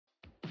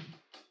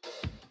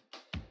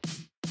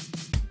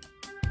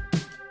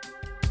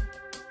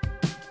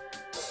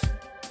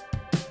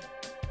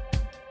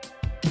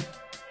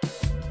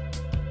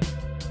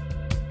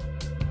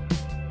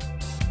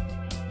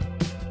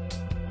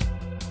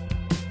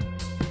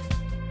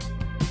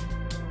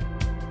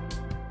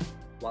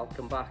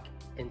welcome back.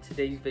 In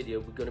today's video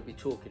we're going to be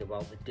talking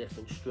about the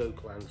different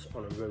stroke lengths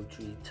on a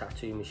rotary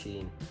tattoo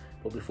machine.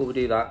 But before we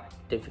do that,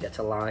 don't forget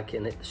to like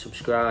and hit the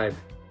subscribe.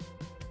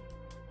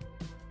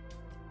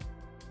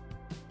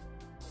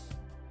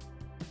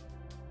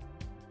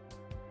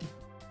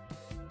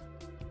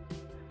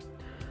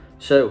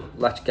 So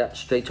let's get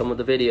straight on with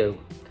the video.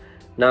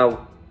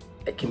 Now,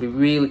 it can be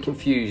really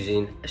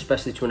confusing,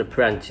 especially to an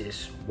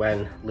apprentice,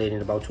 when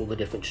learning about all the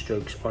different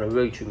strokes on a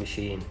rotary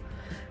machine.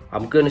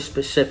 I'm going to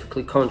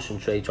specifically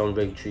concentrate on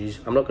rotaries.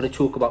 I'm not going to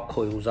talk about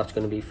coils, that's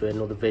going to be for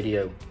another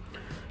video.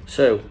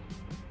 So,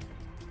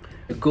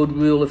 a good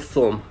rule of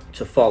thumb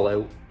to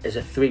follow is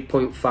a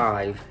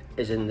 3.5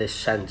 is in this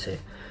centre.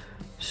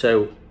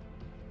 So,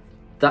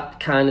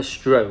 that kind of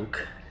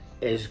stroke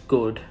is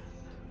good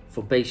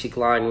for basic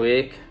line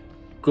work,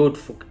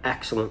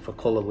 excellent for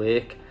colour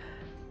work,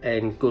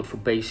 and good for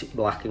basic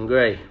black and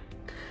grey.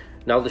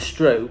 Now the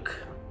stroke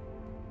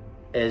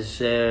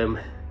is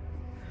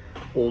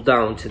all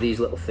down to these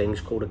little things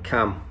called a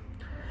cam.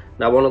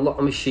 Now on a lot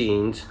of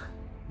machines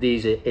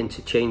these are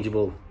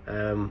interchangeable.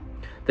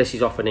 This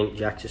is off an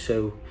Inkjecta,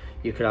 so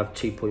you could have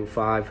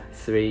 2.5,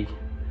 3,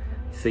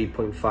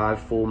 3.5,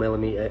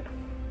 4mm.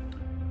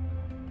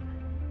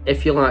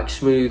 If you like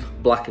smooth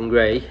black and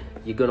grey,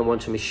 you're going to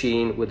want a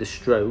machine with a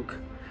stroke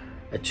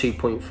at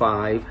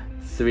 2.5,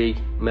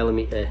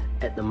 3mm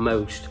at the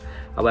most.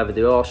 However,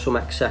 there are some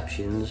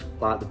exceptions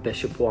like the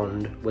Bishop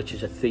wand, which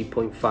is a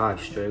 3.5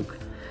 stroke.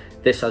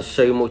 This has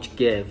so much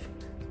give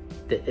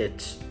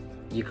that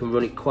you can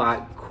run it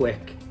quite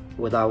quick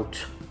without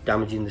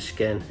damaging the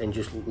skin and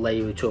just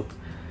layer it up.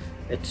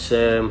 It's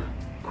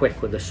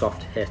quick with a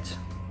soft hit.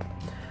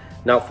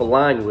 Now for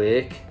line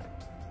work,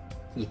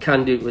 you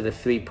can do it with a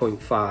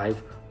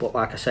 3.5, but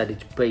like I said,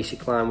 it's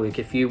basic line work.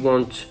 If you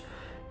want to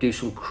do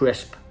some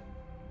crisp,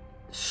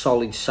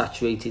 solid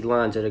saturated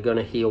lines that are going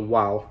to heal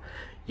well,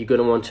 you're going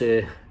to want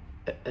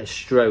a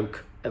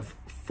stroke of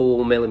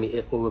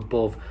 4mm or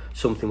above,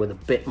 something with a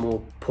bit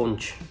more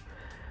punch.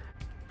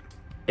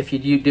 If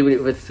you're doing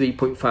it with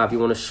 3.5, you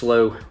want to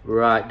slow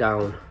right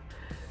down.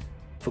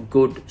 For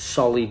good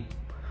solid,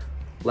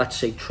 let's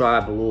say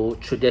tribal or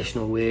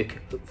traditional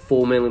work,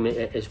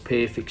 4mm is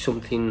perfect.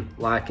 Something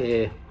like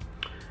a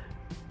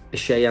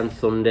Cheyenne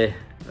Thunder,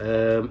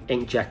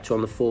 Inkjecta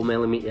on the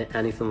 4mm,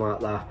 anything like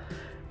that.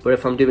 But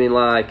if I'm doing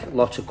like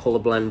lots of colour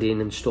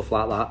blending and stuff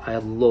like that, I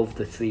love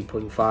the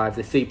 3.5.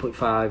 The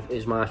 3.5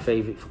 is my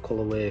favourite for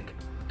colour work.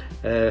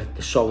 The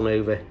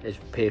Solnova is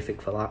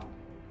perfect for that.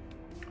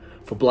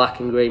 For black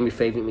and grey, my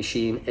favourite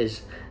machine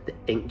is the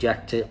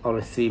Inkjecta on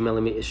a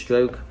 3mm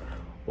stroke,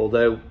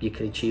 although you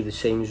can achieve the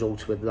same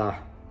results with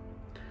that.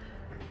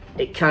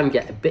 It can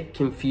get a bit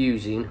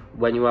confusing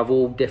when you have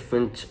all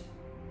different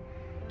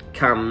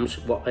cams,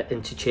 what are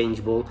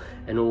interchangeable,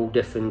 and all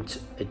different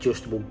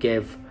adjustable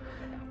give.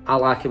 I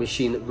like a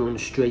machine that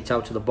runs straight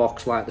out of the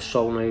box like the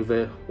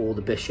Solnova or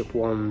the Bishop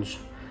ones.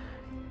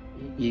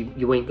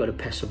 You ain't got to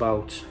piss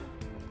about.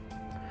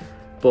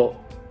 But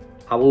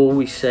I will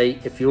always say,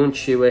 if you're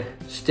unsure,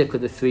 stick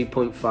with the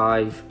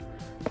 3.5.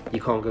 You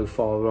can't go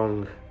far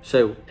wrong.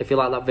 So if you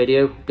like that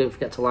video, don't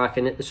forget to like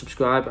and hit the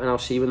subscribe, and I'll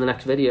see you in the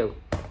next video.